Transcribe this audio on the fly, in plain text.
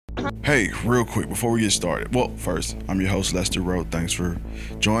Hey, real quick before we get started. Well, first, I'm your host, Lester Rowe. Thanks for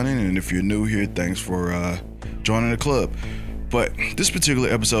joining. And if you're new here, thanks for joining the club. But this particular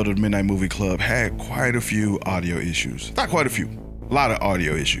episode of the Midnight Movie Club had quite a few audio issues. Not quite a few, a lot of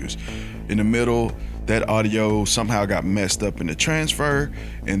audio issues. In the middle, that audio somehow got messed up in the transfer.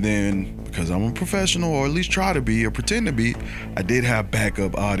 And then, because I'm a professional, or at least try to be, or pretend to be, I did have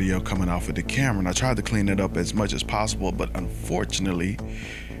backup audio coming off of the camera. And I tried to clean it up as much as possible. But unfortunately,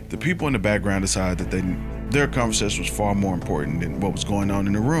 the people in the background decided that their conversation was far more important than what was going on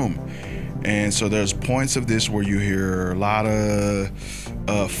in the room. And so there's points of this where you hear a lot of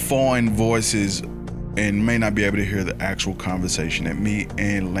foreign voices and may not be able to hear the actual conversation that me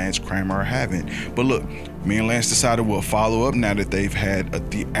and Lance Kramer are having. But look, me and Lance decided we'll follow up now that they've had a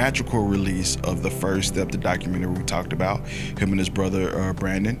theatrical release of The First Step, the documentary we talked about, him and his brother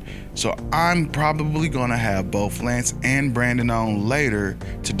Brandon. So I'm probably gonna have both Lance and Brandon on later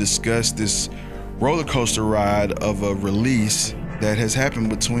to discuss this roller coaster ride of a release that has happened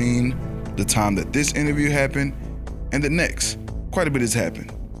between the time that this interview happened and the next. Quite a bit has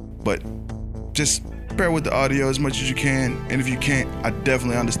happened, but just bear with the audio as much as you can, and if you can't, I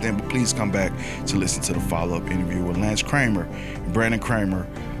definitely understand, but please come back to listen to the follow-up interview with Lance Kramer and Brandon Kramer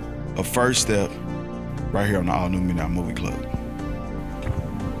of First Step right here on the All New Midnight Movie Club.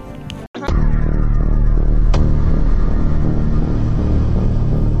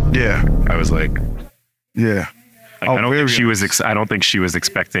 Yeah. I was like, yeah. I don't think she was. I don't think she was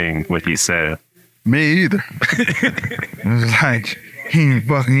expecting what he said. Me either. It was like, he ain't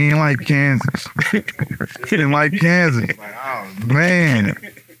like Kansas. He didn't like Kansas. Man,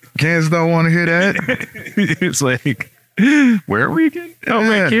 Kansas don't want to hear that. It's like, where are we again? Oh,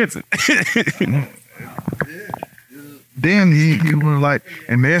 man, Kansas. Then he was like,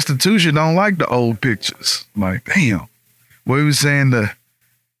 and the institution don't like the old pictures. Like, damn. What he was saying,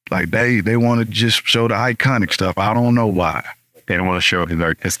 they want to just show the iconic stuff. I don't know why. They don't want to show his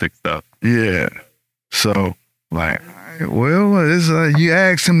artistic stuff. Yeah. So, like, well, you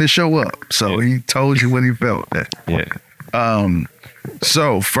asked him to show up, so he told you what he felt. Yeah.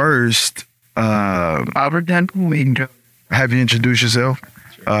 So first, have you introduce yourself?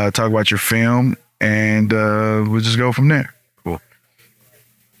 Talk about your film, and we'll just go from there. Cool.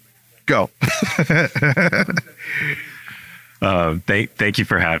 Go. Thank you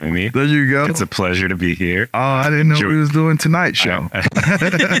for having me. There you go. It's a pleasure to be here. Oh, I didn't know we was doing tonight's show.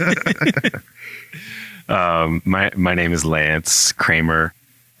 My name is Lance Kramer.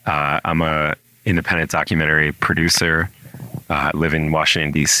 I'm a independent documentary producer. I live in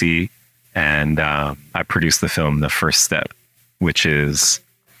Washington, D.C., and I produced the film The First Step, which is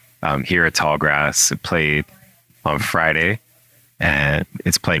here at Tallgrass. It played on Friday, and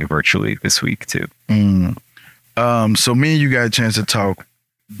it's playing virtually this week, too. So me and you got a chance to talk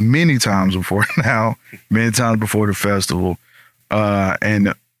many times before now, many times before the festival.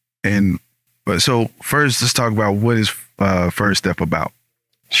 But so first, let's talk about what is First Step about.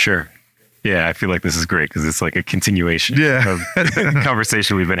 Sure. Yeah, I feel like this is great because it's like a continuation of the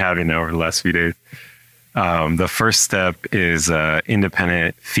conversation we've been having over the last few days. The First Step is an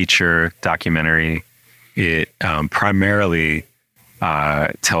independent feature documentary. It primarily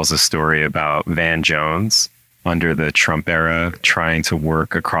tells a story about Van Jones under the Trump era trying to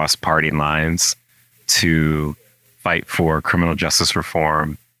work across party lines to fight for criminal justice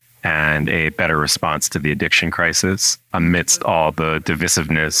reform and a better response to the addiction crisis amidst all the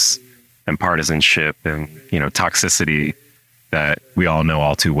divisiveness and partisanship and, toxicity that we all know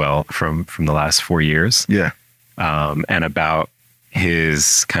all too well from the last 4 years. Yeah. And about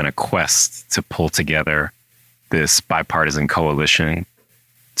his kind of quest to pull together this bipartisan coalition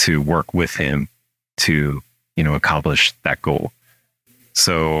to work with him to, accomplish that goal.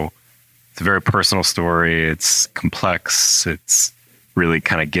 So it's a very personal story. It's complex. It's really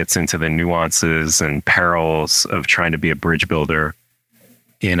kind of gets into the nuances and perils of trying to be a bridge builder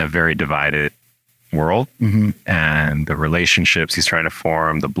in a very divided world, and the relationships he's trying to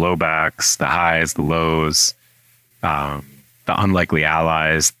form, the blowbacks, the highs, the lows, the unlikely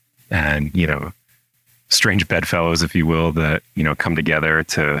allies, and, strange bedfellows, if you will, that, come together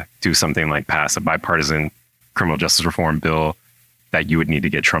to do something like pass a bipartisan criminal justice reform bill that you would need to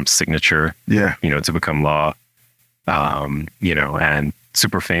get Trump's signature, to become law. And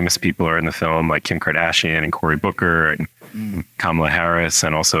super famous people are in the film, like Kim Kardashian and Cory Booker and Kamala Harris,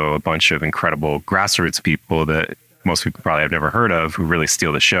 and also a bunch of incredible grassroots people that most people probably have never heard of, who really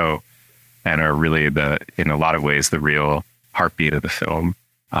steal the show and are really in a lot of ways, the real heartbeat of the film.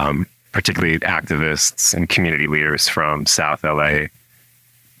 Particularly activists and community leaders from South LA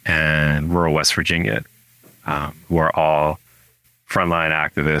and rural West Virginia, who are all frontline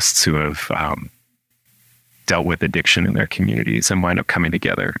activists who have dealt with addiction in their communities and wind up coming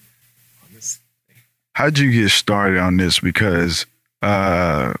together. How'd you get started on this? Because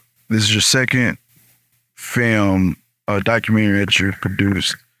this is your second film, documentary that you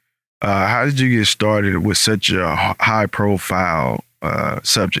produced. How did you get started with such a high profile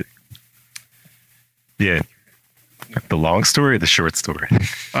subject? Yeah. The long story or the short story?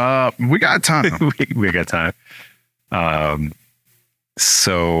 We got time. we got time.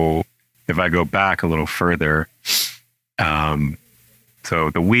 So if I go back a little further, so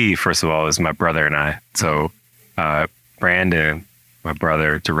the we, first of all, is my brother and I. So Brandon, my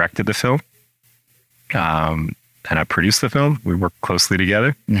brother, directed the film. And I produced the film. We worked closely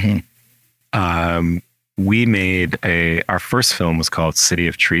together. Mm-hmm. We made our first film was called City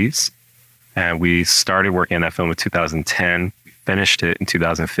of Trees. And we started working on that film in 2010, finished it in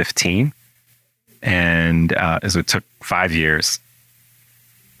 2015. And so it took 5 years.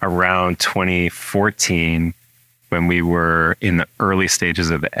 Around 2014, when we were in the early stages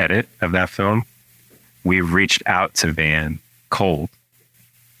of the edit of that film, we reached out to Van cold.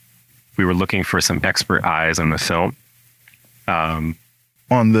 We were looking for some expert eyes on the film. On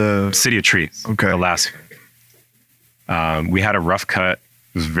the City of Trees. Okay. The last. We had a rough cut.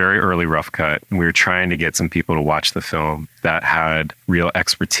 It was a very early rough cut. And we were trying to get some people to watch the film that had real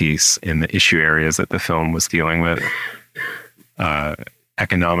expertise in the issue areas that the film was dealing with.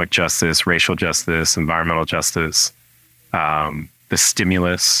 Economic justice, racial justice, environmental justice, the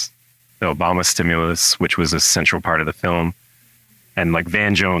stimulus, the Obama stimulus, which was a central part of the film. And like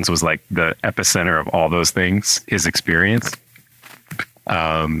Van Jones was like the epicenter of all those things, his experience.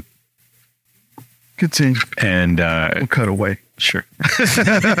 Continue. And we'll cut away. Sure.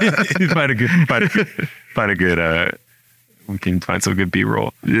 find a good we can find some good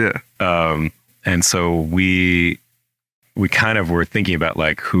B-roll. Yeah. And so we kind of were thinking about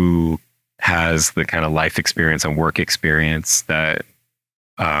like who has the kind of life experience and work experience that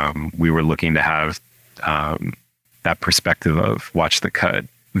we were looking to have that perspective of watch the cut.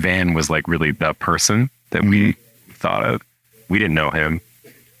 Van was like really the person that we thought of. We didn't know him.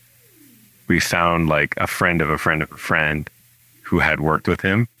 We found like a friend of a friend of a friend who had worked with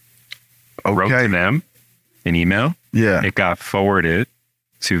him. Okay. Wrote to them an email. Yeah. It got forwarded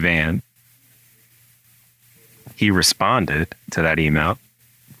to Van. He responded to that email.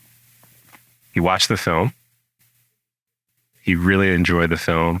 He watched the film. He really enjoyed the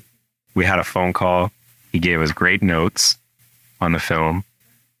film. We had a phone call. He gave us great notes on the film.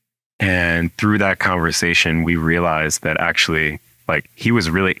 And through that conversation, we realized that actually, like, he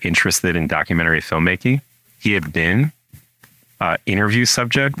was really interested in documentary filmmaking. He had been interview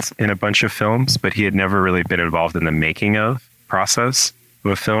subject in a bunch of films, but he had never really been involved in the making of process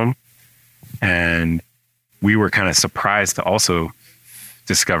of a film. And we were kind of surprised to also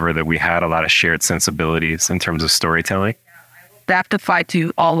discover that we had a lot of shared sensibilities in terms of storytelling. Adaptify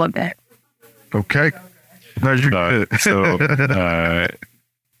to all of it. Okay. No, you're good. So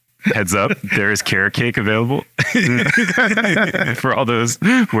heads up, there is carrot cake available. For all those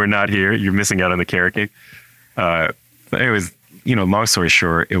who are not here, you're missing out on the carrot cake. Anyways, long story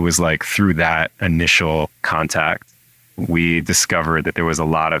short, it was like through that initial contact, we discovered that there was a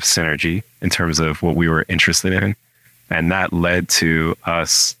lot of synergy in terms of what we were interested in. And that led to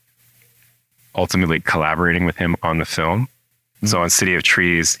us ultimately collaborating with him on the film. Mm-hmm. So on City of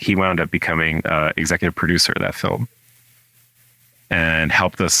Trees, he wound up becoming executive producer of that film and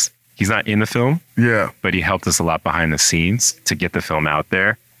helped us. He's not in the film, but he helped us a lot behind the scenes to get the film out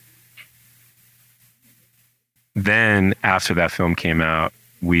there. Then after that film came out,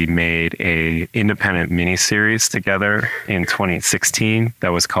 we made a independent miniseries together in 2016 that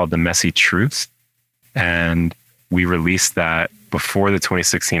was called The Messy Truth. And we released that before the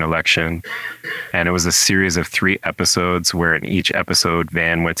 2016 election. And it was a series of 3 episodes where in each episode,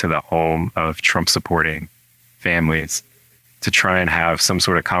 Van went to the home of Trump supporting families to try and have some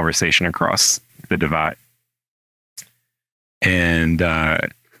sort of conversation across the divide. And at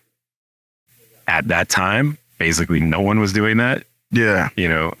that time, basically no one was doing that. Yeah.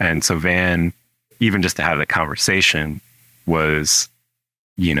 And so Van, even just to have the conversation was,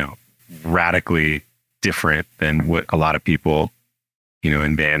 radically different than what a lot of people,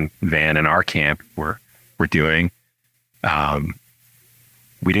 in Van and our camp were doing.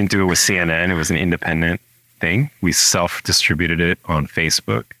 We didn't do it with CNN. It was an independent thing. We self-distributed it on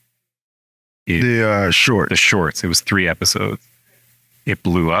Facebook. The shorts. It was 3 episodes. It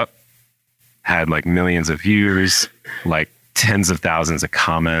blew up, had like millions of views, like tens of thousands of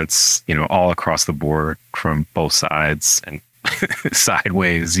comments, all across the board from both sides and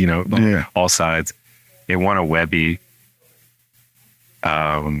sideways, all sides. It won a Webby.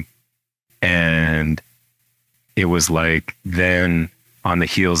 And it was like then on the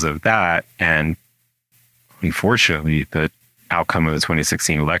heels of that, and unfortunately, the outcome of the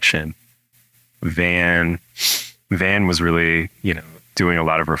 2016 election, Van was really, doing a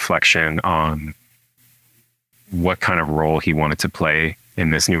lot of reflection on what kind of role he wanted to play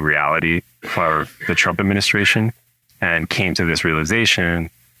in this new reality for the Trump administration, and came to this realization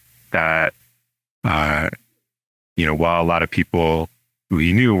that, while a lot of people who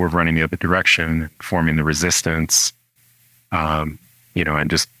he knew were running the other direction, forming the resistance, and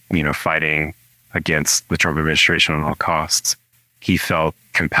just, fighting against the Trump administration on all costs, he felt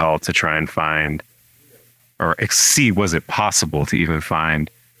compelled to try and find or see, was it possible to even find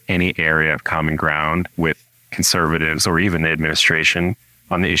any area of common ground with conservatives or even the administration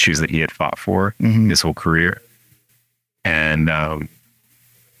on the issues that he had fought for his whole career. And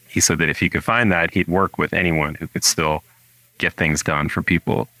he said that if he could find that, he'd work with anyone who could still get things done for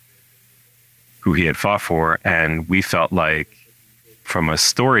people who he had fought for. And we felt like, from a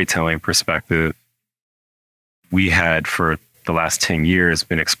storytelling perspective, we had for the last 10 years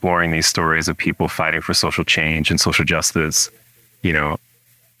been exploring these stories of people fighting for social change and social justice,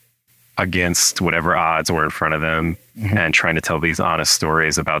 against whatever odds were in front of them, and trying to tell these honest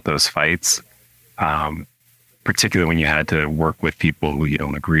stories about those fights, particularly when you had to work with people who you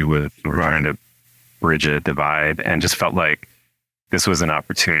don't agree with, or trying to bridge a divide, and just felt like this was an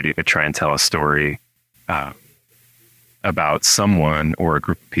opportunity to try and tell a story about someone or a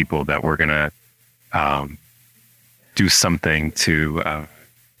group of people that were going to do something to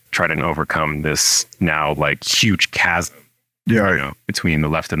try to overcome this now like huge chasm between the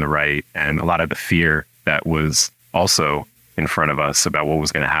left and the right, and a lot of the fear that was also in front of us about what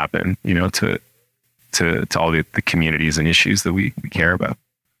was going to happen, to all the communities and issues that we care about.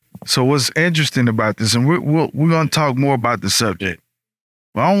 So what's interesting about this, and we're going to talk more about the subject,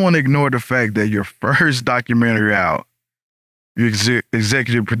 but I don't want to ignore the fact that your first documentary out, you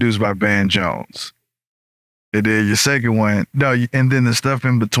executive produced by Van Jones. And then your second one, and then the stuff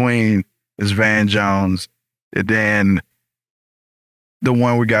in between is Van Jones. And then the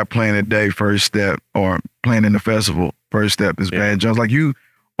one we got playing today, First Step, or playing in the festival, First Step, is Van Jones. Like, you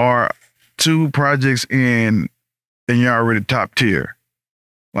are 2 projects in, and you're already top tier.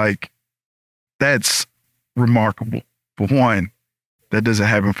 Like, that's remarkable. For one, that doesn't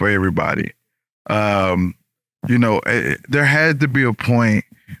happen for everybody. There had to be a point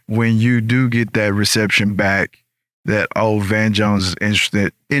when you do get that reception back that, Van Jones is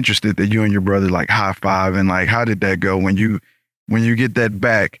interested that you and your brother like high five, and like, how did that go when you get that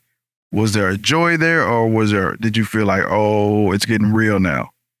back? Was there a joy there, or did you feel like, it's getting real now?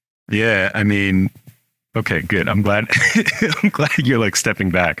 Yeah, I mean, okay, good. I'm glad you're like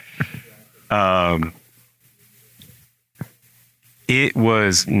stepping back. It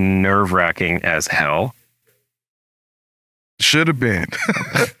was nerve-wracking as hell. Should have been.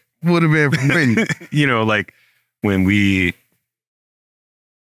 Would have been for me. Like when we,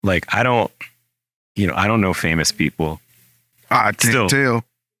 like, I don't know famous people. I can't tell.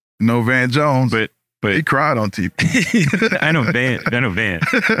 No Van Jones. But he cried on TV. I know Van.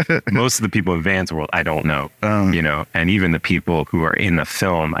 Most of the people in Van's world, I don't know. And even the people who are in the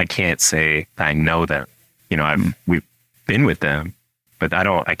film, I can't say I know them. We've been with them, but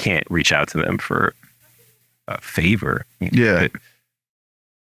I can't reach out to them for a favor. Yeah.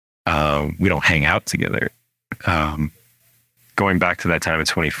 We don't hang out together. Going back to that time in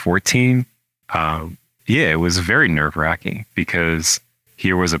 2014, it was very nerve-wracking, because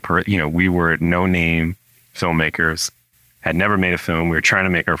here was we were no-name filmmakers, had never made a film. We were trying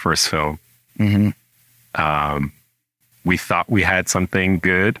to make our first film. We thought we had something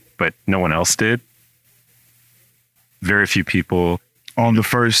good, but no one else did. Very few people. On the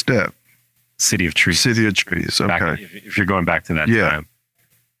First Step. City of Trees. Okay. If you're going back to that time.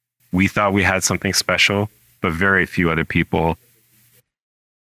 We thought we had something special, but very few other people.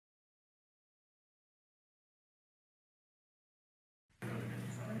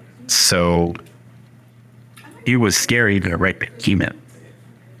 So it was scary to write the email,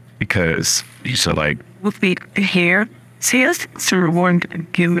 because these are like, would be here. See us to reward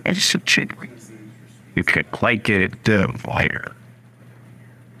and give extra trick. You could like it wider.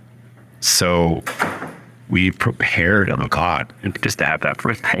 So we prepared a lot just to have that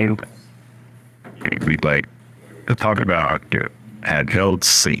first time. We'd like to talk about handheld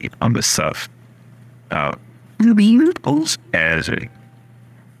sleep on the stuff. As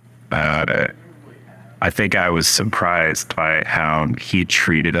I think I was surprised by how he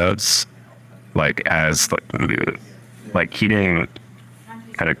treated us, like he didn't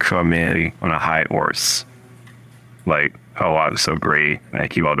kind of come in on a high horse, like oh, I was so great.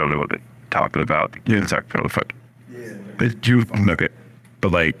 Like, you all don't know what they're talking about. Yeah, it's actually fuck. But you look at,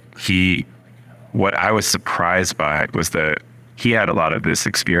 but like, what I was surprised by was that he had a lot of this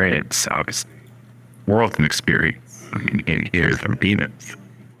experience, obviously, world experience in here from Venus.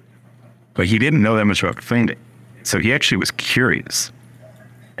 But he didn't know that much about finding. So he actually was curious.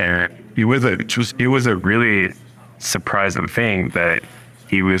 And it was a really surprising thing that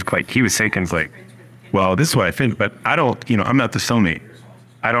he was saying things like, well, this is what I think, but I don't, I'm not the soulmate.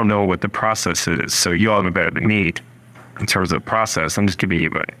 I don't know what the process is. So you all know better than me in terms of process. I'm just giving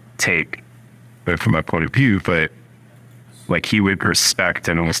you a take, but from my point of view, but like he would respect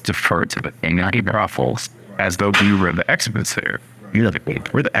and almost defer to the thing, not even ruffles, as though we were the experts there. We're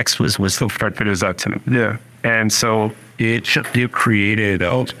the experts, was so far fit as up to them. Yeah. And so it created,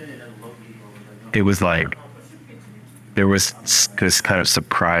 it was like, there was this kind of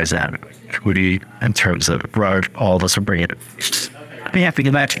surprise attitude in terms of, right, all of us are bringing it. I mean, I think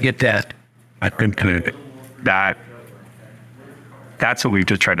to get that, I think that's what we've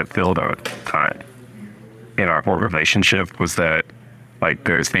just tried to build over time in our whole relationship, was that, like,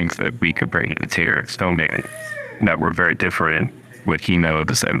 there's things that we could bring to the table, stonemaking, that were very different with he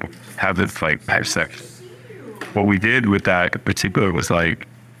knows and have this, like, dissect. What we did with that in particular was, like,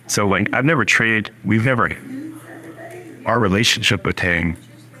 so, like, our relationship with him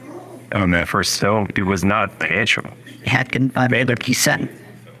on that first film, it was not financial. He said,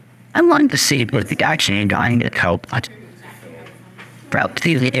 I wanted to see what the actually going to help.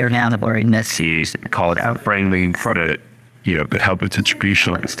 Probably the air now that we're in this. He's called out friendly for the, could help with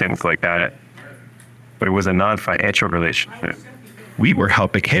distribution and things like that. But it was a non-financial relationship. We were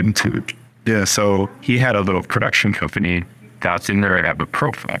helping him too. Yeah, so he had a little production company that's in there and have a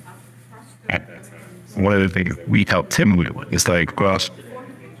profile. And one of the things we helped him with is like, well,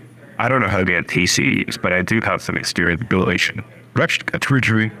 I don't know how to get TCs, but I do have some experience building production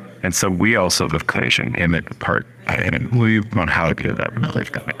country. And so we also have clinician in that part and believe on how to get that really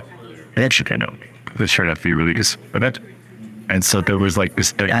that should know. This turned out to be really good. But and so there was like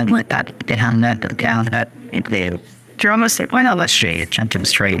this. I went that down that you're almost like, why not let's change and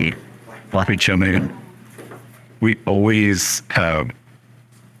demonstrate what we in. We always have.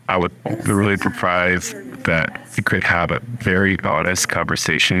 I would be really surprised that you could have a very honest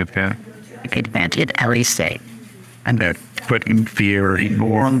conversation with him. It at least say, and that putting fear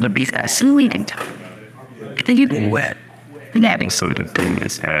more on the beat as leading to. You wet. So the thing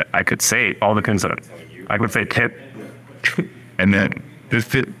is, I could say all the things that I would say tip, and then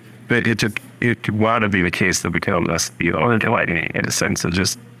it wound up being the case that we tell us the only delighting in a sense of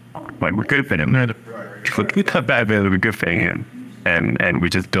just like we're good for him. We thought bad, but it was a good thing, and we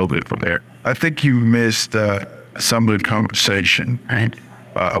just build it from there. I think you missed some of the conversation, right?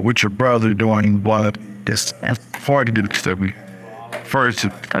 With your brother doing one of this part of the study. First,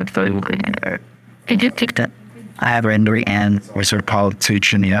 I did pick that. I have rendering and was a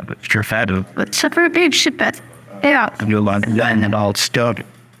politician, yeah, but you're fat of. But suffer a big shit, but yeah. You like and all stuff.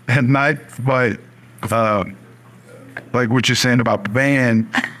 And not, but like what you're saying about the band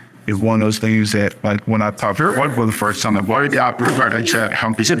is one of those things that, like, when I talked to her for the first time, I said,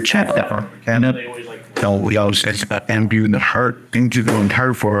 how is it chat that? And we always said about interviewing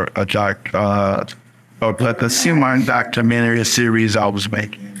her for a but the semi-documentary series I was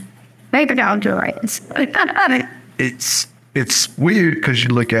making. Maybe I'll do it. It's weird because you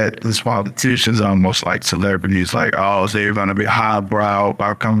look at these politicians almost like celebrities, like, oh, they're going to be highbrow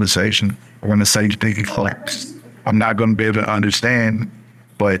about conversation. We're going to say things like, I'm not going to be able to understand,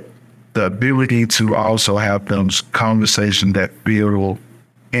 but the ability to also have those conversations that feel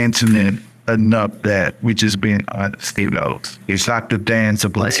intimate enough that we just being honest, it's like the dance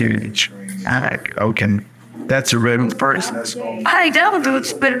of blessing. Okay, that's a rhythm first. I don't do it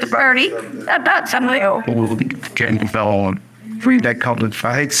split the party. I'm not something else. Getting fell on. Free that couple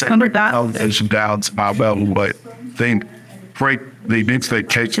fights and there's doubts about but think break the next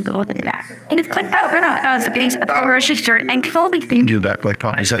vacation. And it's like, oh, we're not as a piece of our sister and fully do that like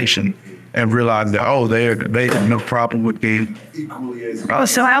conversation and realize that, oh, they have no problem with being equally as. Oh,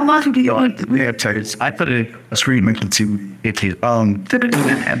 so how long do you want? I put a screen into it. And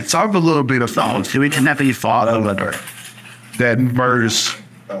talk a little bit of thoughts. We didn't have any thought of it. That verse.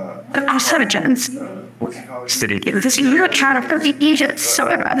 I'm so jealous. This is real trying to really Egypt. So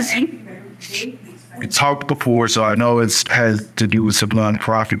embarrassing. We talked before, so I know it has to do with some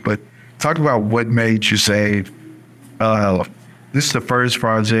nonprofit, but talk about what made you say, this is the first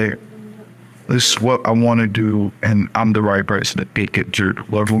project. This is what I want to do, and I'm the right person to pick it to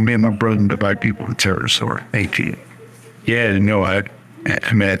level. Me and my brother, the right people to tell the story. Thank you. Yeah, no, I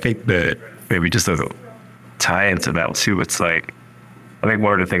mean, I think that maybe just a tie into that too, it's like, I think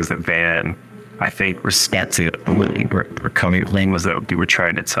one of the things that Van, I think, respected when we were coming playing was that we were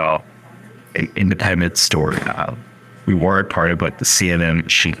trying to tell an independent story. We weren't part of like the CNN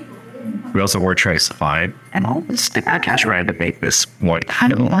machine. We also were trying to find and always trying to make this one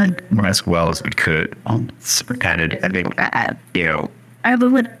kind of like as well as we could. And I think, you know,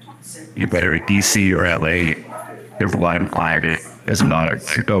 you better in DC or LA, there's a line of fire. There's not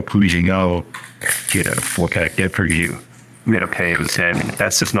a go pleasing, oh, you know, what can I get for you? You know, pay him 10.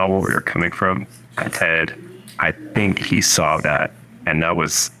 That's just not where we were coming from. Ted, I think he saw that, and that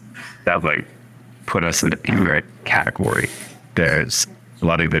like put us in the right category. There's a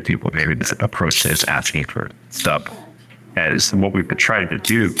lot of good people maybe just approach this asking for stuff. As what we've been trying to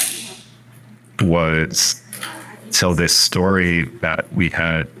do was tell this story that we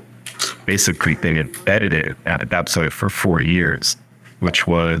had basically been embedded in at that episode for 4 years, which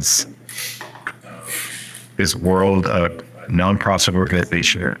was this world of nonprofit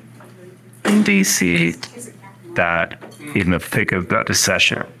organization in DC that in the thick of that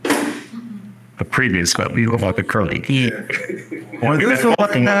recession, the previous, but we about the curly. This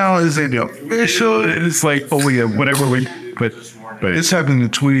one now is in the official. It's like, oh yeah, whatever we, but this happened in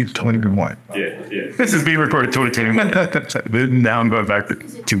 2021. This is being recorded 2010. Now I'm going back to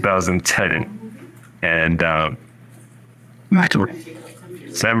 2010. And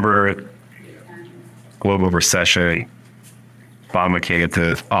December, global recession, Obama came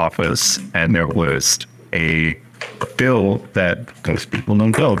into office, and there was a bill that most people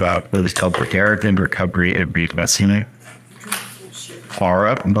don't know about. It was called Preparedness, Recovery, and Reinvestment. Far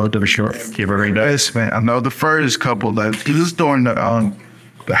up, I'm not sure. Give it Yes, man. I know the first couple that this is during the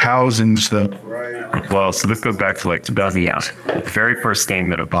housing stuff. Well, so this goes back to like 2008. The very first game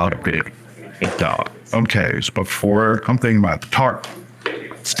that Obama did, dog. Okay, it's before I'm thinking about the TARP.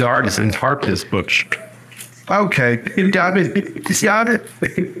 Start is in TARP this book. Okay, you got it.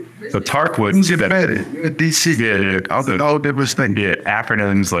 The TARP would DC. Yeah. All different things. Yeah,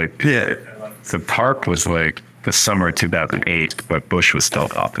 acronyms like So TARP was like the summer of 2008, but Bush was still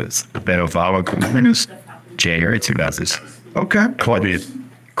in office. Then Obama was January 2000. Okay.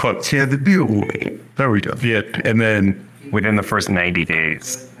 Close. Yeah, the deal. There we go. Yeah, and then within the first 90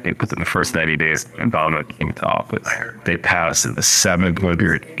 days, Obama came into office. They passed the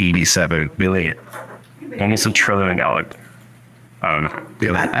 $787 billion, almost $1 trillion,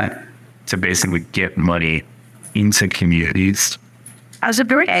 to basically get money into communities. As a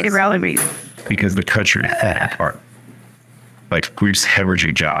very irrelevant. Because the country fell apart. Like, we're just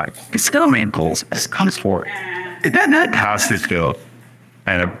hemorrhaging jobs. It's still main goals. It comes forward. That passed this bill.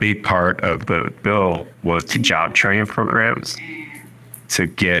 And a big part of the bill was job training programs to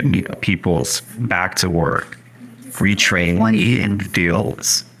get people back to work, retrain in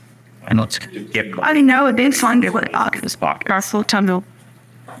fields. And let's get. I didn't know they funded what August Russell Tunnel.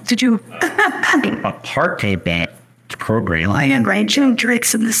 Did you? A part-time program. I had ranging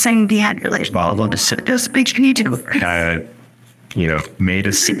drinks in the same deambulation. Well, just big you to made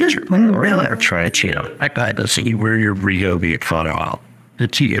a signature. Really? Or try to, I got to see where your Rio be a photo out. The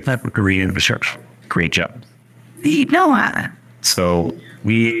TF Korean infrastructure. Great job. So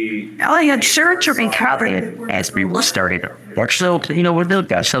we had surgery covered as we were starting to work. So, we're the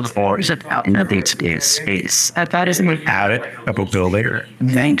best of the is about in the space. That is At it, up a building.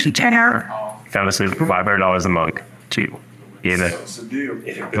 Thank you, Tanner. Found us with $500 a month to in a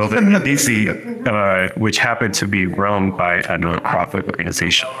building in DC, which happened to be run by a nonprofit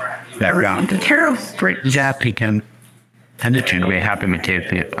organization. That round great job, Pecan. And we happened to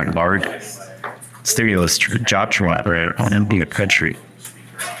take a large stimulus job drive in the country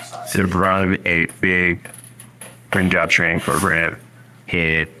to run a big job training program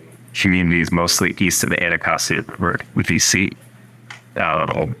in communities mostly east of the Anacostia River with DC.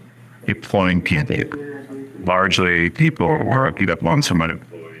 Employing people, largely people who are on some money.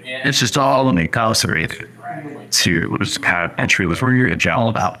 It's just all incarcerated to this kind of entry was where you're a job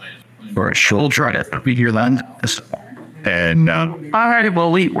about for a shoulder to be your land. And all right,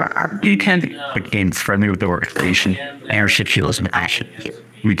 well, we became friendly with the organization. Airship fuels and action.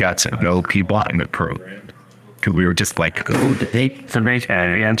 We got to know people in the program because we were just like,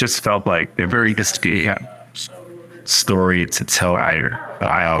 and just felt like they're very just story to tell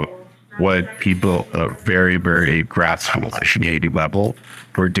out what people at a very, very grassroots community level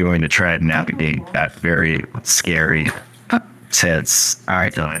were doing to try and navigate that very scary sense.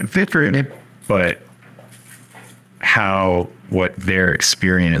 But what their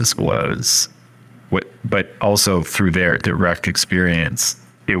experience was, but also through their direct experience,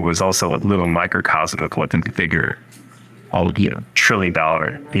 it was also a little microcosm of what the bigger, nearly $1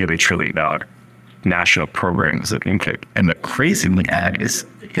 trillion national programs of impact. And the crazy thing is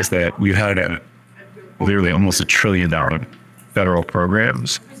that we had literally almost $1 trillion federal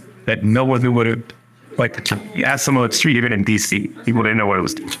programs that no one would have, like, you ask someone on the street, even in DC, people didn't know what it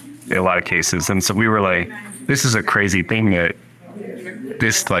was in a lot of cases. And so we were like, this is a crazy thing that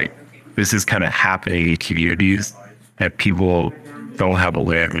this is kind of happening in communities that people don't have a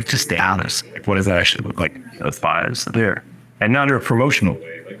way to stay honest. Like, what does that actually look like? Those fires there. And not in a promotional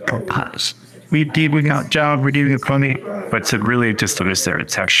way, like purpose. We got job, we're doing it funny, but to really just understand the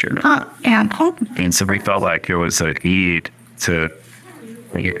texture. And so we felt like there was a need to,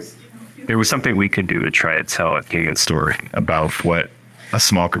 there was something we could do to try to tell a Kenyan story about what a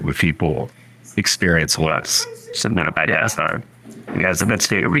small group of people experience was. Something about time. As the next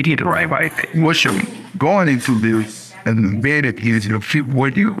day, we need to write What's your going into this and being it easy?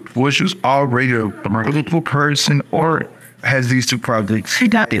 Was you already a political person, or has these two projects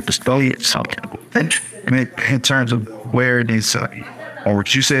something in terms of where it is, or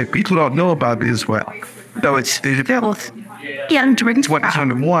what you said people don't know about this well? No, it's Yeah, during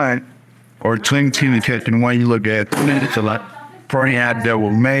 2021 or 2021. You look at it's a lot for the ad that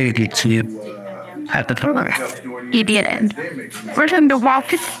were made at the time. EBN. We're going to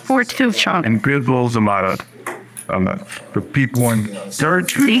walk it for 2 shots. And Grizzle's a lot of the people in third.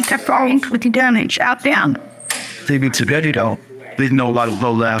 These are falling with the damage out down. Maybe today, they know a lot of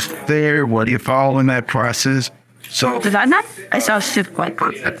low laughs there, what you follow in that process. So Did I not? I saw a shift like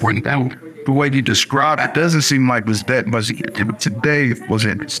the way you describe it doesn't seem like it was that much. Today was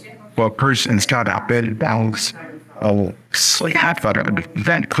it for a person's kind of better balance. So I thought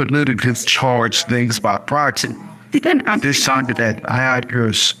that could literally charge things by proxy. This time that I had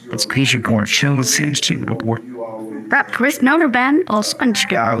yours, it's patient going chill seems to before. that Chris Miller band also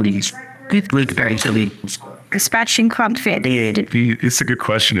unscoured. Very silly. Dispatching conflict. It's a good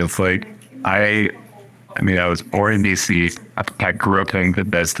question. It's like, I was born in DC. I grew up in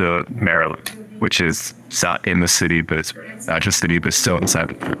Bethesda, Maryland, which is not in the city, but it's not just city, but still inside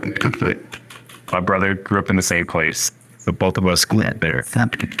the My brother grew up in the same place, but both of us lived there.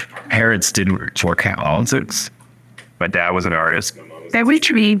 Parents didn't work out politics. My dad was an artist. That we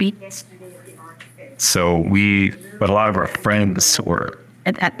dreamy. So but a lot of our friends were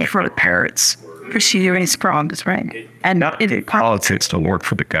And that for the parents. pursuing his problems, right? And Not in politics to work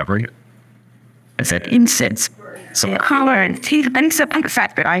for the government. I said incense. so Color and teeth. And so I'm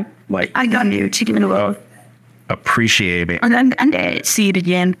fat, but I got new chicken in the world. appreciating And then see it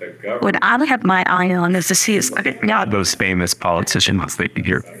again. What I have my eye on is to see is not those famous politicians that you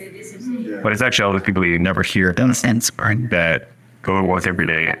hear. But it's actually all the people you never hear that go to work every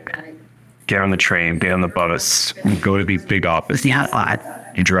day, get on the train, get on the bus, go to the big office.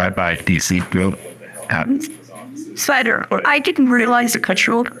 You drive by DC, go Slider. I didn't realize the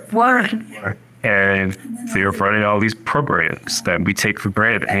cultural war. and they're running all these programs that we take for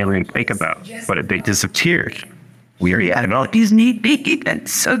granted and don't even think about, but they disappeared. We are at all These need be. And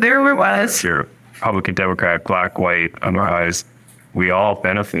so there we was. your Republican, Democrat, black, white, otherwise, we all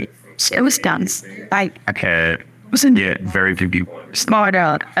benefit. It was done. I And wasn't yet very few people smart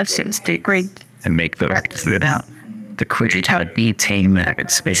out. I said, stay great. and make the Out. The creature how to be tame and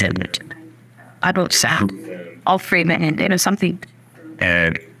space it. I don't sound all free man and something.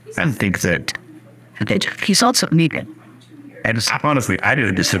 and I think that, He's also needed. and honestly, I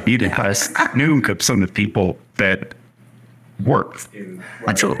didn't disagree because I knew some of the people that worked. Many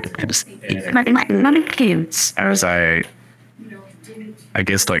kids. As I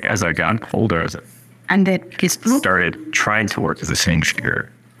guess, like, as I got older, as I And then his started trying to work as a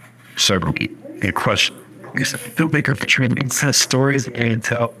singer, several a question. Is a filmmaker for training kind of stories that you can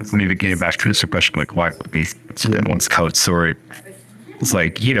tell? Maybe getting back to this question, like, why would be someone's college story? It's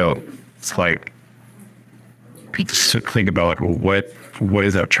like, it's like, just think about, like, well, what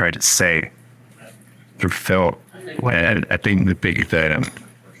is I trying to say through film? And I think the big thing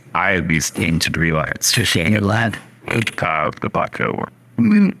I at least came to realize, to say it loud. the black war.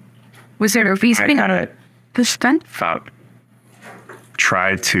 Was there a reason on it? The stunt?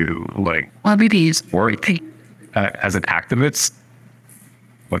 Try to, like, Well, maybe he's work as an activist,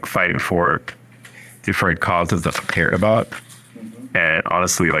 like, fighting for different causes that I care about. And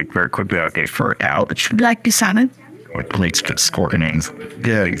honestly, like, very quickly, okay, for out, like the salad. with plates to score names.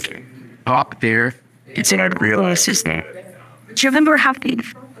 Yeah. Up there, It's in a real system. Do you remember how they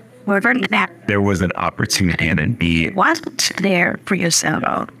were very that there was an opportunity and be wasn't there for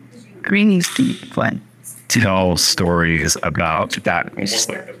yourself? Greenies to fun. tell stories about that.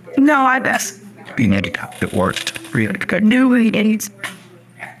 No, I guess. Being able to worked really good New readings.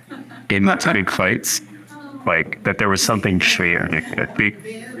 in big fights, like that there was something shared, a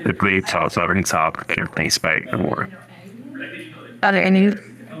big the great top, Southern top, place by more. Are there any?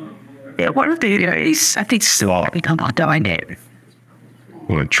 Yeah, what are the areas? I think still all become dying there.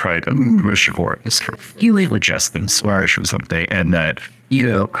 We'll try to push for it. You will adjust them, slash or something, and that,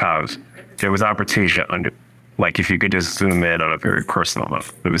 cause there was opportunity to like if you could just zoom in on a very personal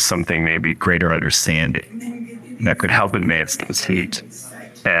level, there was something maybe greater understanding that could help advance those heat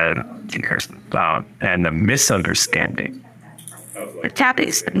and the misunderstanding. Tap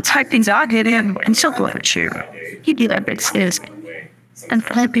is type things out here and so what you do that is and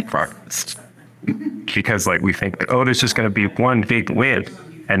happy Progress. Because like we think, oh, there's just going to be one big win,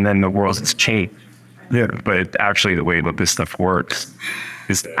 and then the world has changed. Yeah, but actually, the way that this stuff works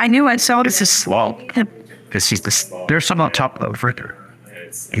is I knew I saw this is slow. There's some on top of it.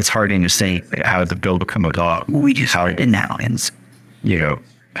 It's hard to say how the build will come about. We just how it now ends.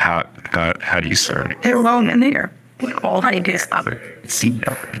 How do you start? they're alone in there. All I did See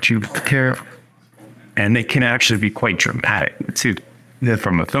that you care. And they can actually be quite dramatic too.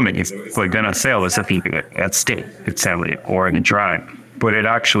 From a filming, it's like they're not sale, it's something at stake. It's sadly or in a drive, but it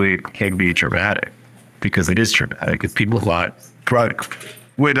actually can be dramatic because it is dramatic. It's people a lot. Right.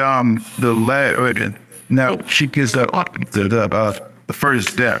 With the lad, now she gives up the first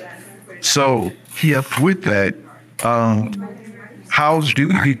step. So with that, how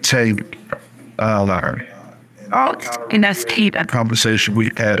do you take Larry? and that's key. Conversation we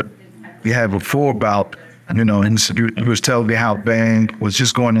had before about, and he was telling me how Bang was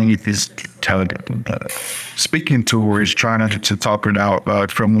just going to get this speaking tours, trying to talk it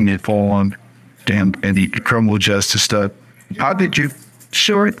out from when it fallen and the criminal justice stuff. How did you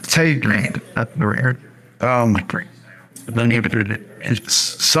take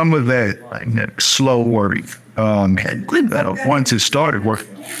some of that slow work once it started working?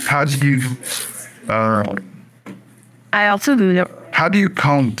 How did you I also do that. how do you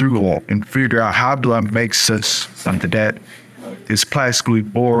comb through all and figure out how do I make such something that is classically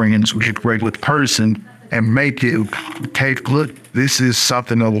boring and a regular person and make it, okay, look, this is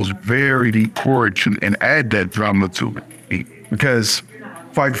something that was very important and add that drama to it. Because,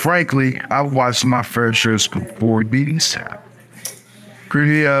 quite frankly, I watched my fair share of board meetings.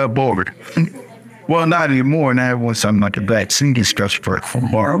 Pretty bored. Well, not anymore. Now everyone's something like a bad singing structure for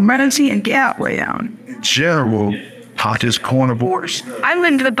more. Emergency and get way down. General, hottest corner boards. I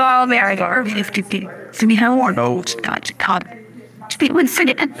went to the ball there. I got 50 feet. So we have more notes. Got to cut. Speak with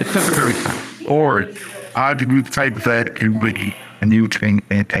it. Or how do you type that and you think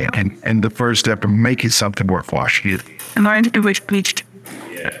and the first step to making something worth watching it? And learn to do which bleached.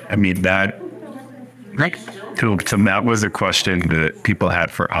 I mean that. Like, So that was a question that people had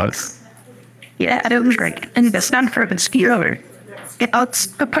for us. yeah, it was great. And that's not for the ski over. Get out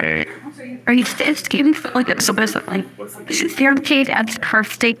the part. Are you still skating for like it's so basically? This is their kid at the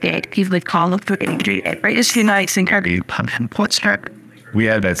perfect state date. People would call up for injury. Right? It's nice and kind of what's her? We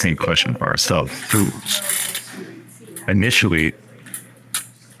had that same question for ourselves. Initially,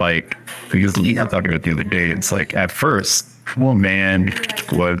 like, because I talked about it the other day, it's like at first, man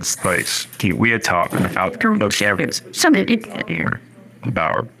was like, we had talked about those areas. Something did here.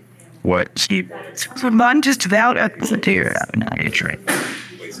 About what So mine just about at the deer.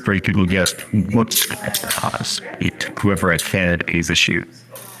 for people guessed what's us. Whoever had had is a shoot.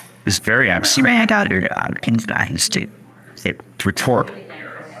 It's very abstract. I got it out of guys too. It's rhetorical.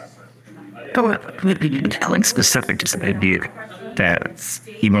 But telling Specific to some idea that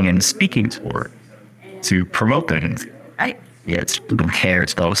even in speaking to promote things. Yes, people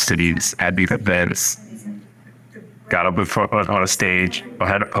cares those cities had these events. Got up on a stage, or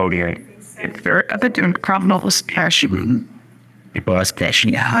had a podium. I've been doing criminals passion. People asked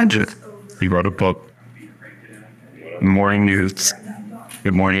passion. He wrote a book. Morning news.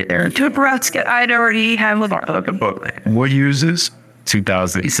 Good morning, Aaron. To Nebraska, I'd already have A book. What years is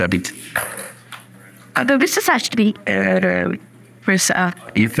 2017. although this is actually for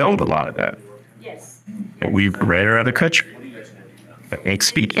You filmed a lot of that. Yes. We ran around the country. Make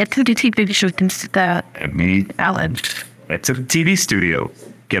speak. it's a TV show that I mean, Alan. went to the TV studio.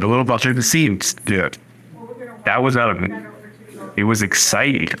 Get a little behind the scenes. Dude. That was out of it. It was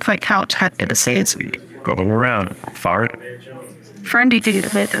exciting. It's like how it's had to say it's Going around. Fart. friendly to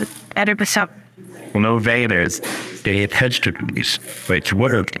the editor stuff. Well, no Vaders. They had hedged to these. But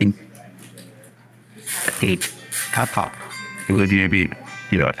what are they? Pop. Olivia B.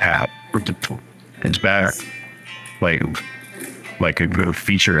 Half. It's back. Like a good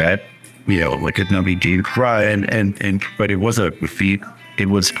featurette. Like a WD. Right. And but it wasn't a feat. It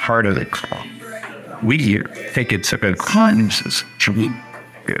was part of it. We think it's a good cleanses.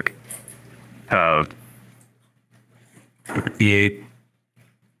 Good.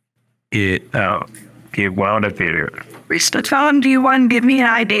 it wound up here. Mr. Tom, do you want to give me an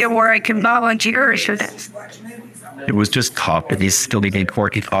idea where I can volunteer or should I? It was just tough, and he's still being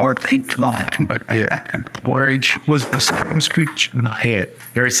 44 feet long. But yeah, Porridge was the same speech in my head.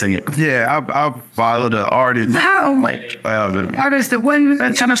 Very singing. Yeah, I followed the artist. How? Like, Artist the one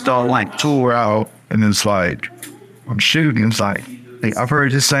that kind of started like tour out, and it's like, I'm shooting. It's like, I've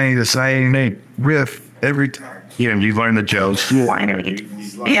heard you saying the same riff every time. You know, you learn the jokes.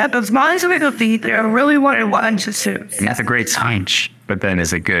 yeah, those lines are going to be there. I really want to watch it soon. And that's a great sign. But then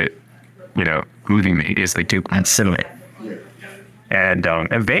is it good? You know, moving me is like do consider. And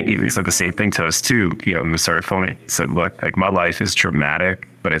Vandy said the same thing to us too. You know, when we started filming, he said, "Look, like my life is dramatic,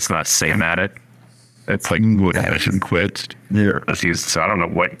 but it's not cinematic. It's like what hasn't quit." Yeah. So I don't know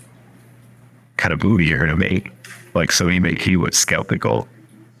what kind of movie you're gonna make. Like, so he was skeptical.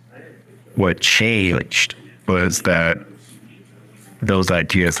 What changed was that those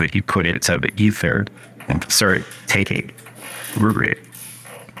ideas that he put into the ether and started taking root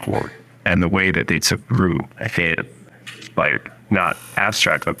forward. And the way that they took root, I think, like not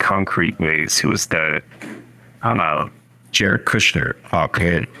abstract but concrete ways. It was the Jared Kushner,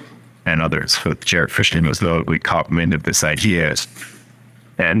 Hawkhead, and others. So Jared Kushner was the we complimented this idea,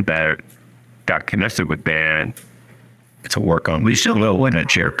 and that got connected with band to work on. We still know when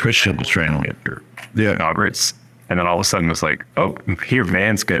Jared Kushner was trying to get Roberts, and then all of a sudden it was like, oh, here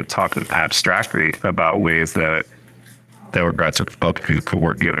Van's going to talk abstractly about ways that were got to public people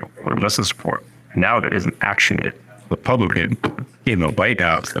work together or listen support. Now there isn't action. The public in the White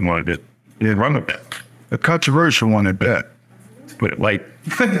House and wanted to run with it. A controversial one at that. But like,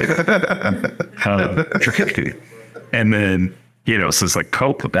 and then, you know, so it's like,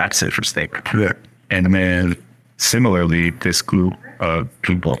 cope, that's interesting. Yeah. And then similarly, this group of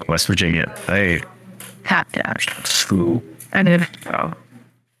people in West Virginia, they had school and then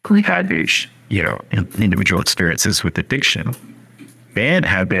we had these, you know, individual experiences with addiction. Van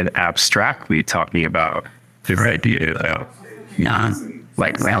had been abstractly talking about the idea of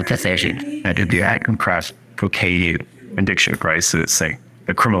like relaxation and the acting crash cocaine addiction crisis, like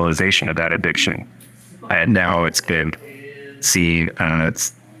the criminalization of that addiction. And now it's been seen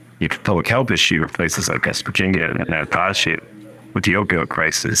as a public health issue in places like West Virginia and Natasha with the opioid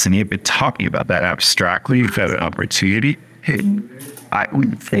crisis. And he'd been talking about that abstractly for an opportunity. I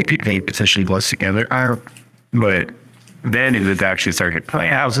would think they potentially was together. But then it would actually start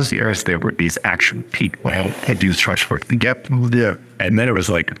playing houses. Yes, there were these action people had do trust work together. Yeah. And then it was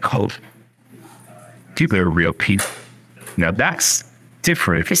like a cult. People are real people. Now that's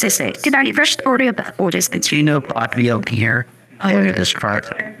different. Did I first story about what is the Gino audio here? I heard this part.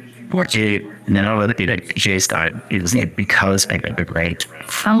 And then all of the Jay's time is because I got the great.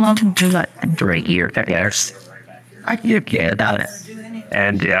 How long to do that? 3 years, I guess. I get about it.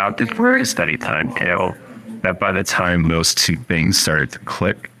 And yeah, it was a study time, that by the time those two things started to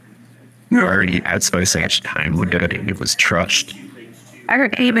click, we already had so much time when it was trust. I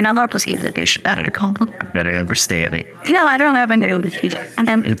heard even a lot of the edition that are called. Better understanding. No, I don't have a new and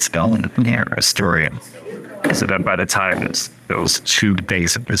then It's going near a story. So that by the time those 2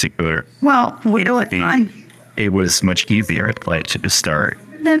 days in particular, well, we do it fine. it was much easier like to just start.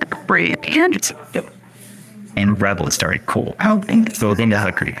 Then breathe And Rebel started cool. Oh, thanks. So then the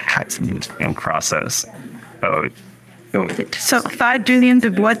Hungry had some news. And process. So 5 billion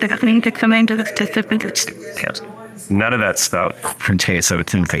of what the thing to come into the specific None of that stuff. From so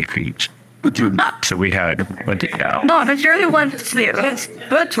it's in fake each. So we had no, but you're the one that's there.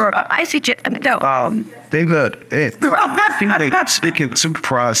 That's where I see it. No. They got it. That's speaking to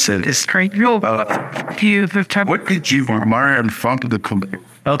process. It's crazy. What did you admire from the company?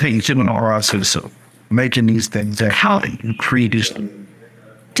 I'll take you to the process. So Making these things that how they create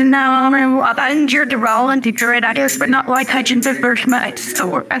To know and you're the role and the great ideas, but not like Hutchins the first night.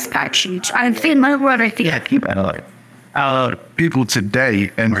 So as patches. I've seen my what I think. Yeah, keep it alive. people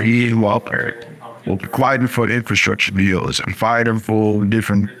today and will be fighting for the infrastructure bills and fighting for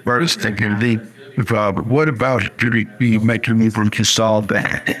different first thinking but what about be making me from to solve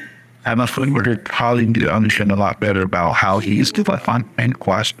that? I'm a friend would probably need to understand a lot better about how he is to find and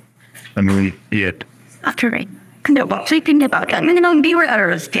question. I mean, it. After it. No, but thinking about that. I don't be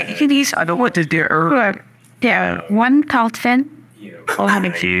where these are the what is there? There, one thousand. I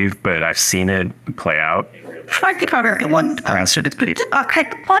haven't achieved, but I've seen it play out. I could cover one thousand. It's pretty. Okay,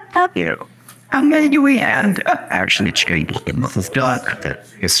 what have you? How many do we have? Actually changed in this done.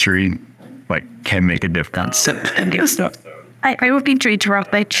 History, like, can make a difference. I would be treated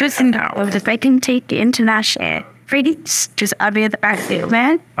by choosing of the I can take the international ratings just obvious the back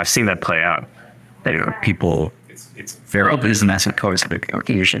man. I've seen that play out. There are people, it's very obvious massive course of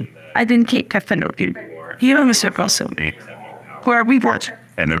confusion. I didn't keep definitely. You know, Mr. Wilson, where we worked.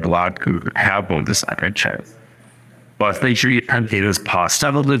 And there's a lot who have both this adventure. But they treat it as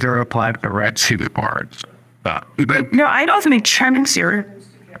possible that they're applied to red to the parts. No, I don't make Chinese here.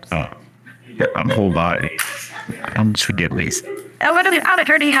 I'm whole body. I'm forget least. I would have out of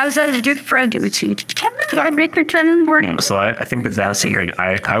 30 houses to do the friend to see. I make the 10 morning. So I think that's here.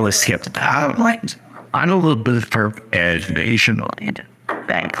 I was skipped. I'm a little bit for educational.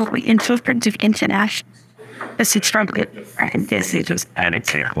 Thankfully, influence of international. This is from it. And this is just. And it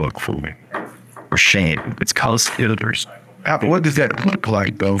can't look for me. Or shame. It's called editors. What does that look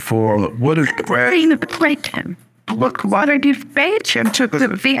like, though, for what is Wearing the plate him. Look, what are you paid him to the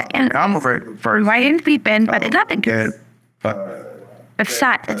V and for why didn't we bend by the nothing good? It's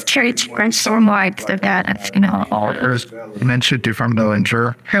that it's church and so much that you know all there's mentioned from the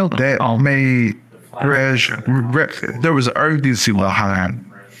insurer that may there was urgency behind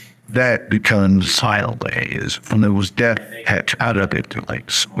that becomes silent ways when there was death out of it like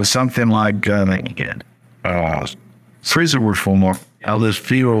with something like again prison reform. I just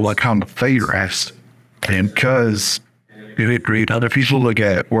feel like I'm a favorite, and because it read other people look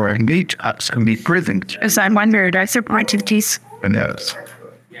at where meat ups can be prison. as I wondered, I separated these. And that's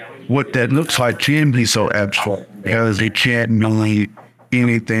what that looks like can be so abstract because it can't mean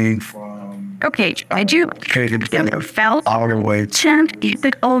anything from Okay, I do. Felt all the way to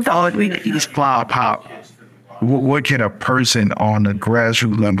the old these flower pop. What can a person on the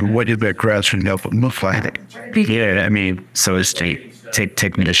grassroots level, what does that grassroots level look like? Yeah, I mean, so it's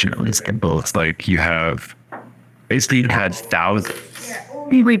take medicinal example. It's like you have basically had thousands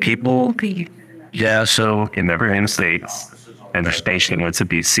people. Yeah, so in the United States, and they're stationed into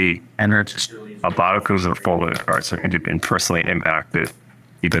BC, and they're just a lot of those are fallen apart, are been personally impacted,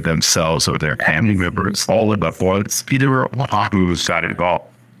 either themselves or their family members, all of the ones, either who's got involved.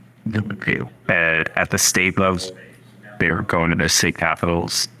 And at the state level, they were going to their state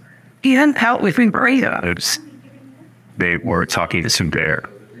capitals. He hadn't helped with me, Breda. They were talking to their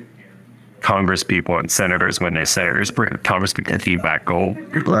Congress people and senators when they senators bring Congress to feedback goal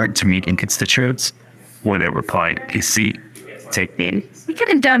to meet in constituents when they were applying to PC. Take in. We could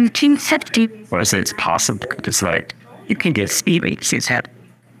have done Team 70. When I say it's possible, it's like you can get Stevie his head.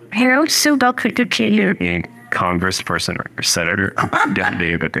 Harold so well could continue. Being congressperson or senator,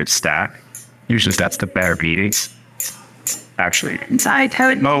 definitely a good stack. Usually that's the better meetings. Actually, Inside how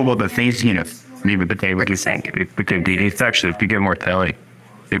it well, the things, maybe the day what you're saying, it's actually, if you get more telling,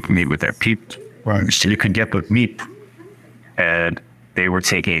 they can meet with their people. Right. So you can get with meat. And they were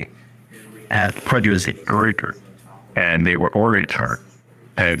taking producing orator. And they were orator.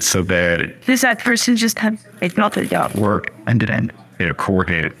 And so that does that person just have it not a job? work and then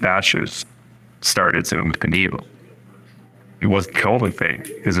coordinated batches started to Canelo. It wasn't the only thing,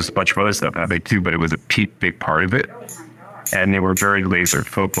 because there's a bunch of other stuff happening too, but it was a big part of it. And they were very laser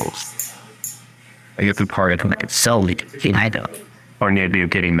focused. I get the part of like solely on the idea of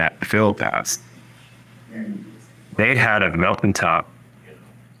getting that fill passed. They had a mountaintop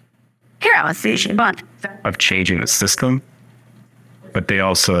Here I was saying, but of changing the system, but they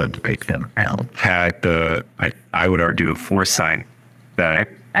also had the, I would argue, the foresight that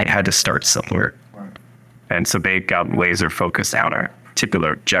I had to start somewhere. And so they got laser focused on a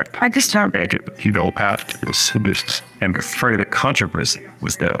particular objective. I just started. Path was and part of the controversy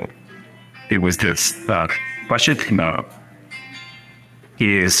was that it was this question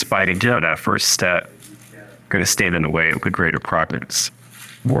is fighting down that first step going to stand in the way of the greater progress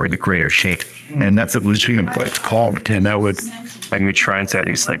or the greater shape. And that's what it's called. And that would, like, we try and say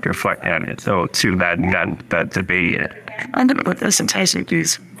it's like reflect on it. So to that debate. I don't know what this enticing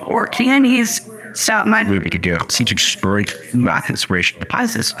is. Or can he's stop my We could do teaching story, not inspiration,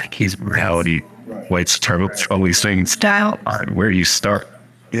 positive, like his reality, white's turtle, all these things. style. Where you start.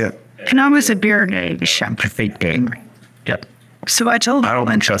 Yeah. And I was a beer game. Fake game. Yep. So I told I him.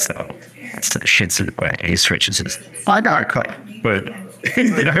 don't trust that. It's the shit's in the way. He stretches his. I got cut. But I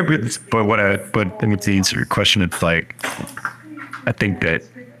mean, to answer your question, it's like, I think that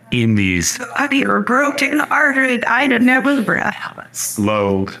in these I never broken hearted. I didn't know breath.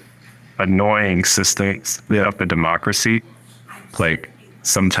 slow, annoying systems of the democracy, like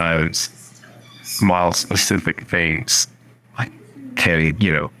sometimes small specific things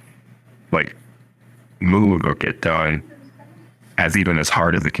can, like move or get done as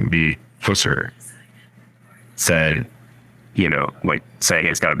hard as it can be. Closer said, like saying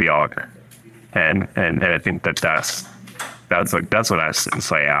it's got to be all, and I think that's what I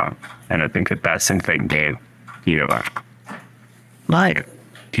say out, and I think that's in thing game, like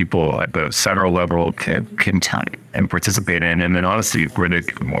people at the federal level can tell and participate in. And then honestly, where they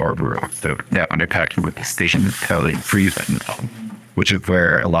do more of the impact with the station telling freezing, which is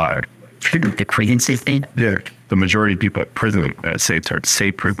where a lot of the prison system. Yeah, the majority of people at prison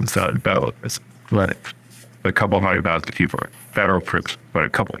say prisons out of battle. But a couple hundred thousand people are federal prison, but a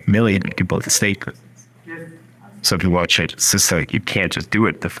couple million people at the state prison. So if you want to change the system, you can't just do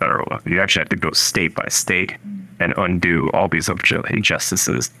it at the federal level. You actually have to go state by state and undo all these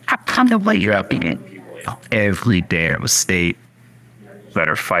injustices. You're up in every damn state that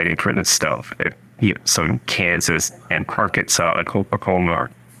are fighting for this stuff. So in Kansas and Arkansas and Oklahoma,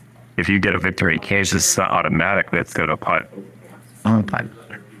 if you get a victory in Kansas, it's not automatic. That's going to apply.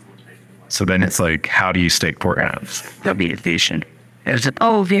 So then it's like, how do you stay coordinated? Communication. There's an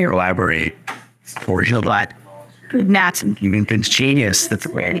collaborate for your lot. That's it's genius. That's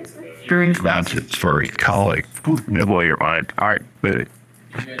great. That's it for college. Blow your mind. All right, but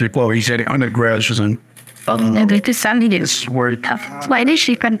people he said undergraduates and Why did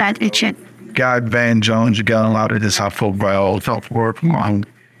she put that itching? Guy Van Jones, you got a lot of this high football self work on.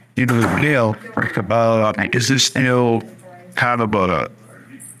 You know, is this still kind of a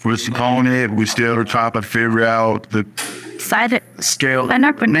we're on it? We still trying to figure out the scale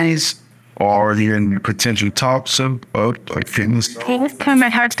or even potential talks of like things. My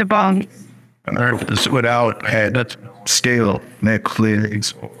heart's the bone. Without that scale,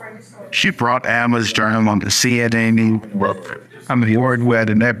 Netflix. She brought Amazon on the CNN. I'm the word where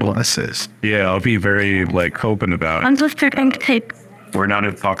the nebulous is. Yeah, I'll be very open about it. I'm just trying to take. We're not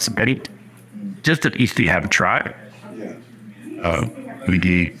in talks about it. Just at least we have tried.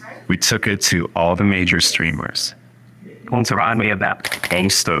 We took it to all the major streamers. Don't remind me about the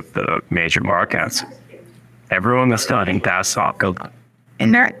taste of the major markets. Everyone that's studying that soccer.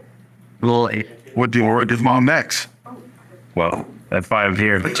 And there. Well, what is mom next? Well, that's why I'm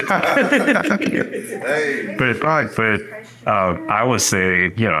here. But I would say,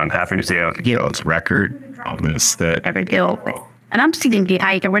 I'm happy to see it's record on this that. And I'm sitting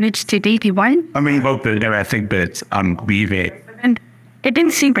behind when it's to DP1. I mean, and I think that I'm leaving. And it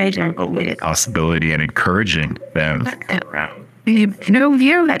didn't seem right to go with it. Possibility and encouraging them. No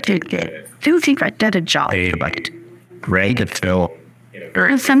view that you did. Do you think I did a job? Read the film.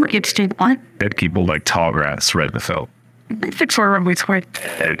 Or some kids did one. That people like Tallgrass read the film. It's for a week's.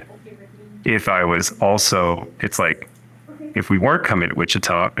 If I was also, it's like, if we weren't coming to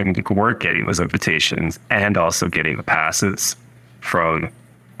Wichita and we weren't getting those invitations and also getting the passes from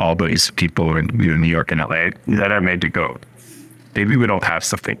all these people in New York and LA, that I made to go. Maybe we don't have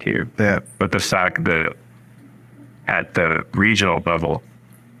something here. Yeah. But the fact that at the regional level,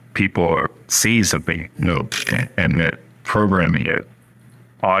 people see something, and that programming it,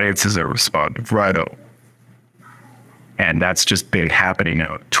 audiences are responding right up. And that's just been happening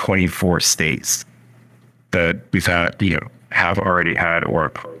now in 24 states that we've had, have already had or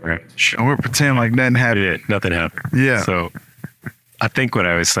program. And we're pretending like nothing happened. Nothing happened. Yeah. So I think what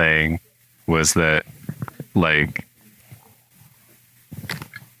I was saying was that, are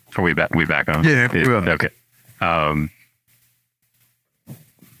we back on? Yeah. Okay.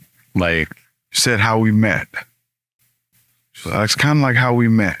 You said how we met. So that's kind of like how we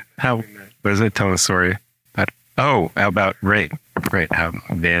met. How we met. What is it? Tell the story. About Ray. Right. How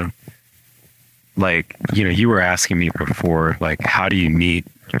Van. You were asking me before, how do you meet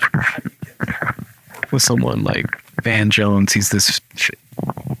with someone like Van Jones? He's this.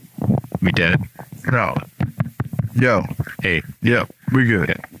 We dead? No. Yo. Hey. Yeah. We good.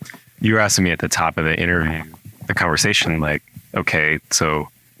 Yeah. You were asking me at the top of the interview, the conversation, okay, so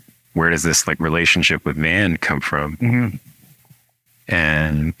where does this relationship with Van come from? Mm-hmm.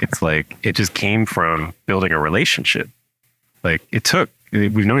 And it's it just came from building a relationship. We've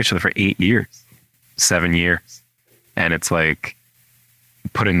known each other for 8 years, 7 years. And it's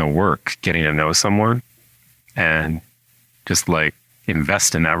putting the work, getting to know someone and just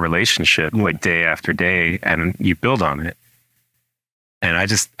invest in that relationship day after day, and you build on it. And I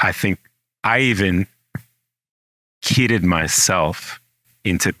think I even kidded myself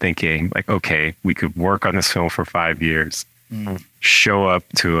into thinking okay, we could work on this film for 5 years, show up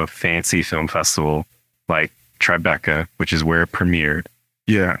to a fancy film festival like Tribeca, which is where it premiered.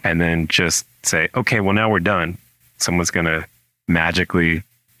 Yeah. And then just say, okay, well, now we're done. Someone's going to magically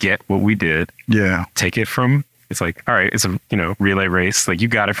get what we did. Yeah. Take it from, it's all right, it's a, relay race. You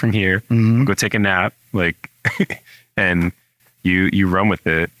got it from here. Mm-hmm. Go take a nap. And you run with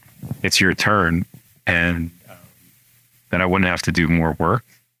it. It's your turn. And then I wouldn't have to do more work.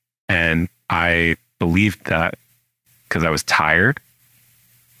 And I believed that because I was tired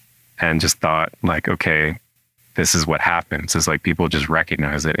and just thought okay, this is what happens. It's like people just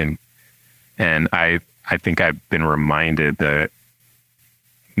recognize it. And I think I've been reminded that,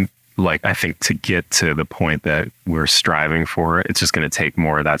 like, I think to get to the point that we're striving for, it's just going to take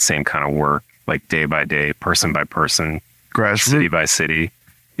more of that same kind of work, like day by day, person by person, city by city.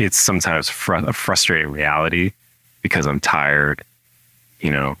 It's sometimes a frustrating reality because I'm tired,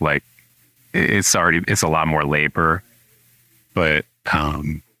 you know, like it's a lot more labor, but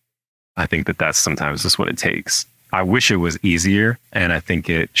I think that's sometimes just what it takes. I wish it was easier, and I think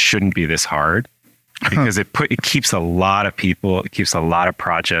it shouldn't be this hard because it keeps a lot of people, it keeps a lot of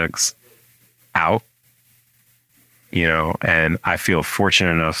projects out, you know, and I feel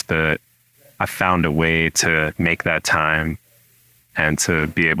fortunate enough that I found a way to make that time and to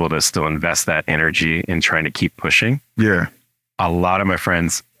be able to still invest that energy in trying to keep pushing. Yeah. A lot of my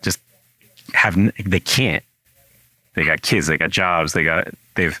friends just they can't. They got kids, they got jobs, they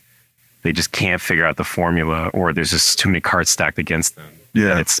just can't figure out the formula, or there's just too many cards stacked against them.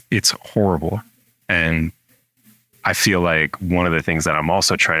 Yeah. And it's horrible. And I feel like one of the things that I'm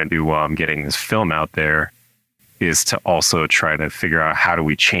also trying to do while I'm getting this film out there is to also try to figure out how do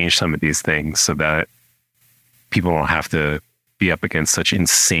we change some of these things so that people don't have to be up against such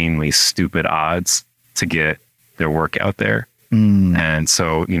insanely stupid odds to get their work out there. And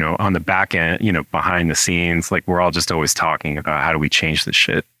so, you know, on the back end, you know, behind the scenes, like we're all just always talking about how do we change this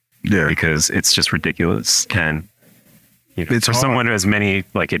shit? Yeah. Because it's just ridiculous. And you know, It's for hard. someone who has many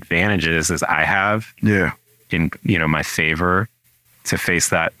like advantages as I have Yeah. in, you know, my favor to face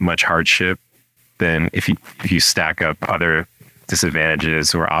that much hardship, then if you stack up other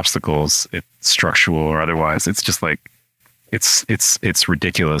disadvantages or obstacles, structural or otherwise, it's just like, it's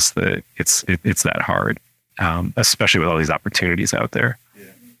ridiculous that it's that hard. Especially with all these opportunities out there.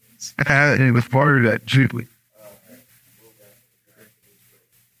 And it was part of that too.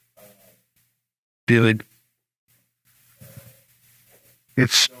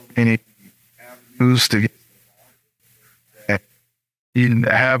 It's any news to get. You didn't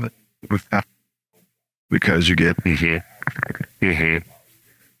have it without Because you get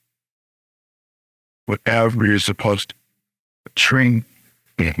whatever you're supposed to train.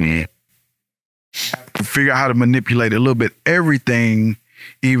 figure out how to manipulate a little bit everything,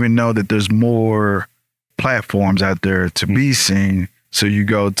 even know that there's more platforms out there to be seen. So you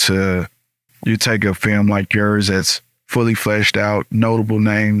take a film like yours that's fully fleshed out, notable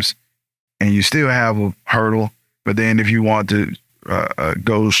names, and you still have a hurdle. But then if you want to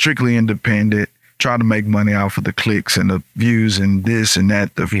go strictly independent, try to make money off of the clicks and the views and this and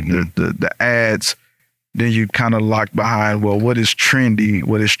that, the ads, then you kind of lock behind, well, what is trendy?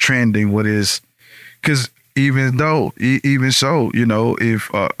 What is trending? What is, because even so, you know, if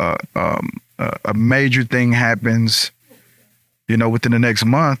a major thing happens, you know, within the next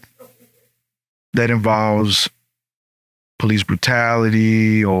month that involves police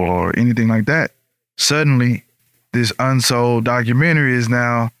brutality or anything like that, suddenly this unsold documentary is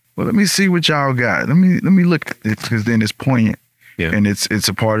now, well, let me see what y'all got. Let me look at it, because then it's poignant. Yeah. And it's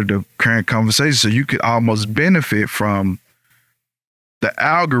a part of the current conversation. So you could almost benefit from the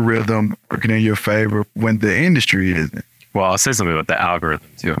algorithm working in your favor when the industry isn't. Well, I'll say something about the algorithm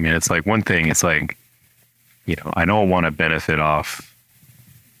too. I mean, it's like one thing, it's like, you know, I don't want to benefit off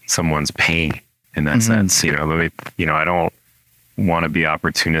someone's pain in that sense. You know, I don't want to be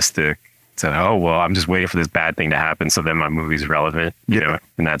opportunistic to, oh, well, I'm just waiting for this bad thing to happen so then my movie's relevant, you know,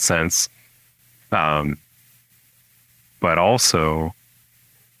 in that sense. But also,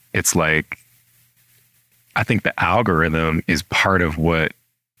 it's like, I think the algorithm is part of what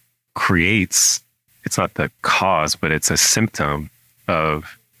creates, it's not the cause, but it's a symptom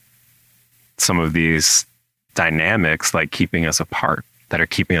of some of these dynamics like keeping us apart, that are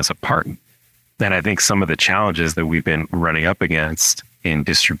keeping us apart. And I think some of the challenges that we've been running up against in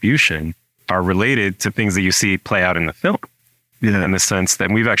distribution are related to things that you see play out in the film. Yeah. In the sense that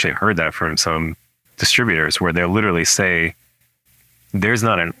we've actually heard that from some distributors where they'll literally say, there's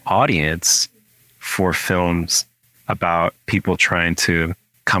not an audience for films about people trying to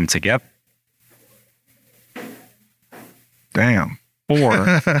come together. Damn. Or,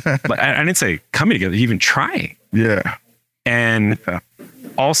 like, I didn't say coming together, even trying. Yeah. And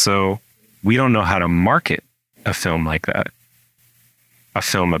also, we don't know how to market a film like that. A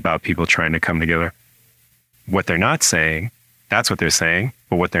film about people trying to come together. What they're not saying, that's what they're saying.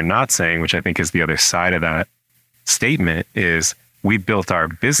 But what they're not saying, which I think is the other side of that statement, is we built our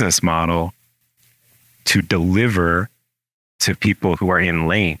business model to deliver to people who are in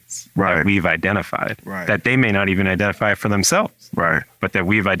lanes that we've identified, that they may not even identify for themselves, but that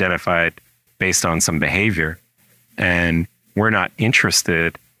we've identified based on some behavior. And we're not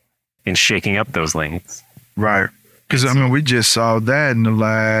interested in shaking up those lanes. Right. Because, I mean, we just saw that in the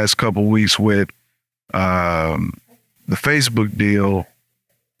last couple of weeks with the Facebook deal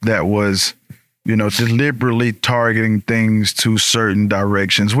that was, deliberately targeting things to certain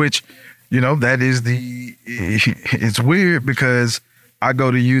directions, which, that is it's weird because I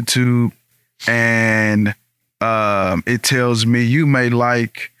go to YouTube and it tells me you may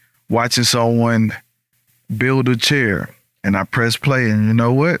like watching someone build a chair, and I press play, and you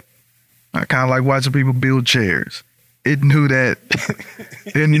know what? I kind of like watching people build chairs. It knew that.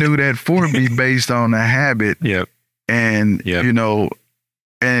 It knew that for me based on a habit. Yep. And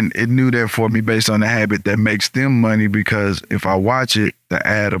and it knew that for me based on the habit that makes them money, because if I watch it, the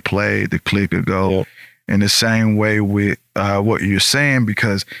ad will play, the click will go. Yep. In the same way with what you're saying,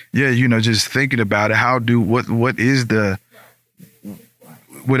 because just thinking about it, what is the,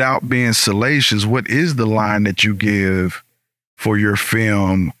 without being salacious, what is the line that you give for your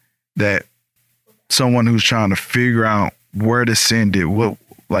film that someone who's trying to figure out where to send it,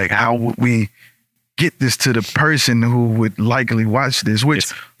 how would we get this to the person who would likely watch this,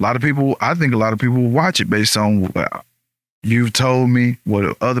 which I think a lot of people will watch it based on what you've told me,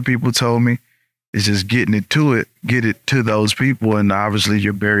 what other people told me. It's just get it to those people. And obviously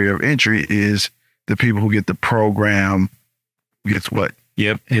your barrier of entry is the people who get the program gets what?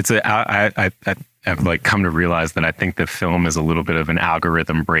 Yep. I've like come to realize that I think the film is a little bit of an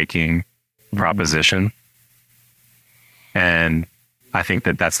algorithm breaking proposition. And I think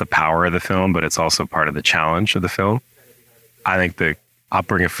that that's the power of the film, but it's also part of the challenge of the film. I think I'll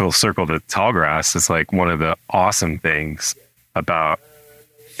bring it full circle to Tallgrass. It's like one of the awesome things about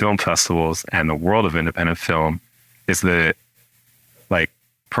film festivals and the world of independent film is that like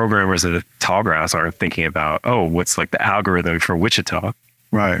programmers at Tallgrass aren't thinking about, what's like the algorithm for Wichita.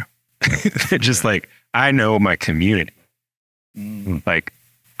 Right. They're just like, I know my community. Like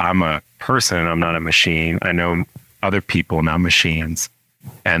I'm a person, I'm not a machine. I know other people, not machines.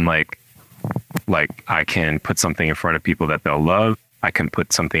 And like I can put something in front of people that they'll love. I can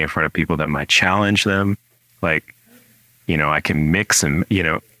put something in front of people that might challenge them. Like, I can mix and,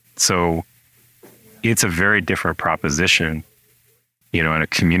 so it's a very different proposition, at a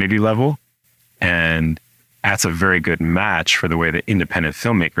community level. And that's a very good match for the way that independent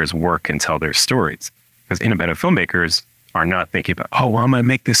filmmakers work and tell their stories. Because independent filmmakers are not thinking about, I'm going to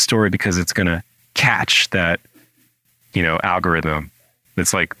make this story because it's going to catch that, algorithm.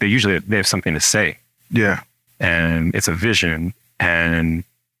 It's like they have something to say. Yeah. And it's a vision. And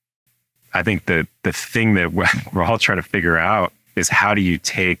I think that the thing that we're all trying to figure out is how do you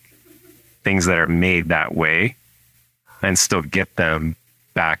take things that are made that way and still get them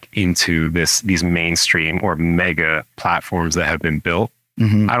back into these mainstream or mega platforms that have been built.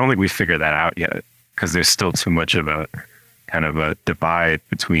 Mm-hmm. I don't think we figured that out yet because there's still too much of a kind of a divide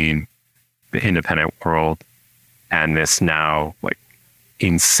between the independent world and this now like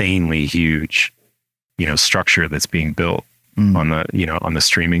insanely huge, structure that's being built on the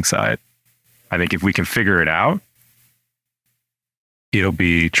streaming side. I think if we can figure it out, it'll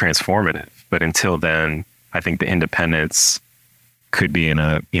be transformative. But until then, I think the independents could be in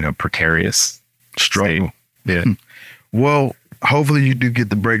a, precarious struggle. Yeah. Well, hopefully you do get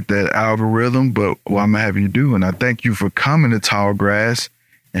to break that algorithm, but what I'm having you do, and I thank you for coming to Tallgrass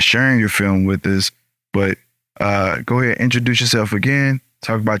and sharing your film with us. But go ahead, introduce yourself again,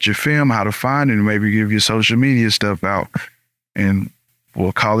 talk about your film, how to find it, and maybe give your social media stuff out, and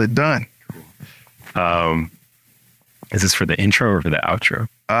we'll call it done. Is this for the intro or for the outro?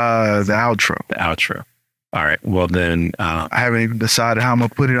 The outro. The outro. All right. Well, then I haven't even decided how I'm gonna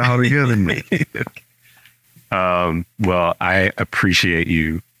put it all together yet. Well, I appreciate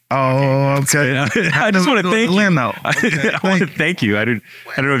you. Oh, okay. I just want to thank you. Okay, I want to thank you. I don't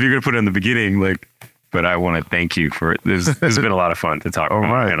know if you're gonna put it in the beginning, but I want to thank you for it. This has been a lot of fun to talk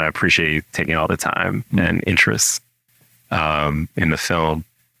about, right. And I appreciate you taking all the time and interest in the film.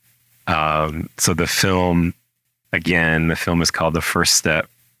 So the film is called The First Step.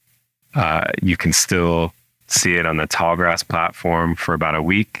 You can still see it on the Tallgrass platform for about a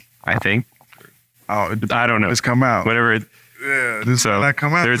week, I think. Oh, I don't know. It's come out. Whatever. This not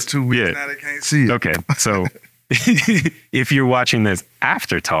come out for 2 weeks. Yeah. Now they can't see it. Okay. So if you're watching this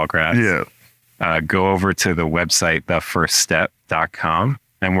after Tallgrass, go over to the website, thefirststep.com,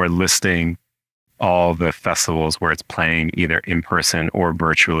 and we're listing all the festivals where it's playing either in person or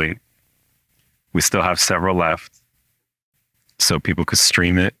virtually. We still have several left, so people could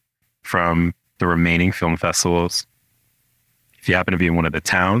stream it from the remaining film festivals. If you happen to be in one of the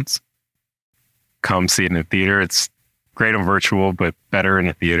towns, come see it in the theater. It's great on virtual, but better in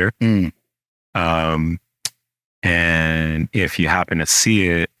a theater. And if you happen to see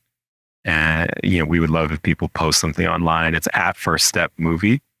it And, we would love if people post something online. It's at First Step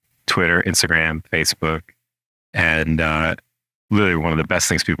Movie, Twitter, Instagram, Facebook. And literally one of the best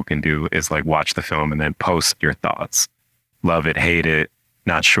things people can do is like watch the film and then post your thoughts. Love it, hate it,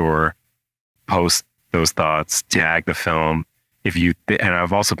 not sure. Post those thoughts, tag the film. And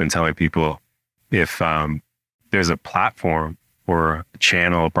I've also been telling people, if there's a platform or a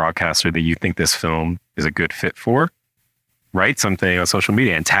channel, a broadcaster that you think this film is a good fit for, write something on social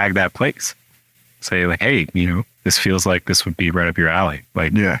media and tag that place. Say like, hey, this feels like this would be right up your alley.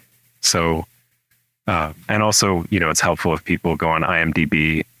 Like, Yeah. So, and also, it's helpful if people go on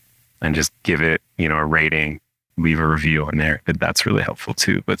IMDb and just give it, a rating, leave a review on there. That's really helpful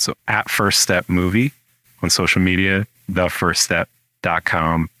too. But so at First Step Movie on social media,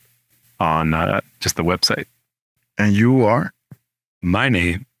 thefirststep.com on just the website. And you are? My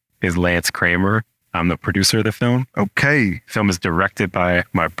name is Lance Kramer. I'm the producer of the film. Okay. Film is directed by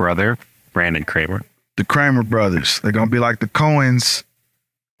my brother, Brandon Kramer. The Kramer brothers. They're going to be like the Coens,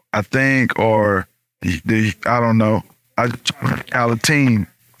 I think, or the I don't know. Our team.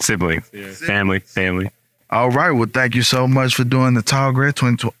 Sibling. Family. All right. Well, thank you so much for doing the Tallgrass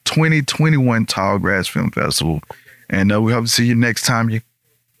 2021 Tallgrass Film Festival. And we hope to see you next time you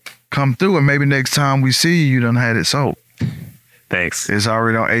come through. And maybe next time we see you, you done had it sold. Thanks. It's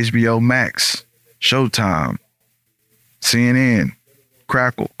already on HBO Max, Showtime, CNN,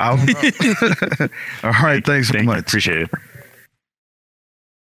 Crackle. I don't know. All right. Thanks so much. Appreciate it.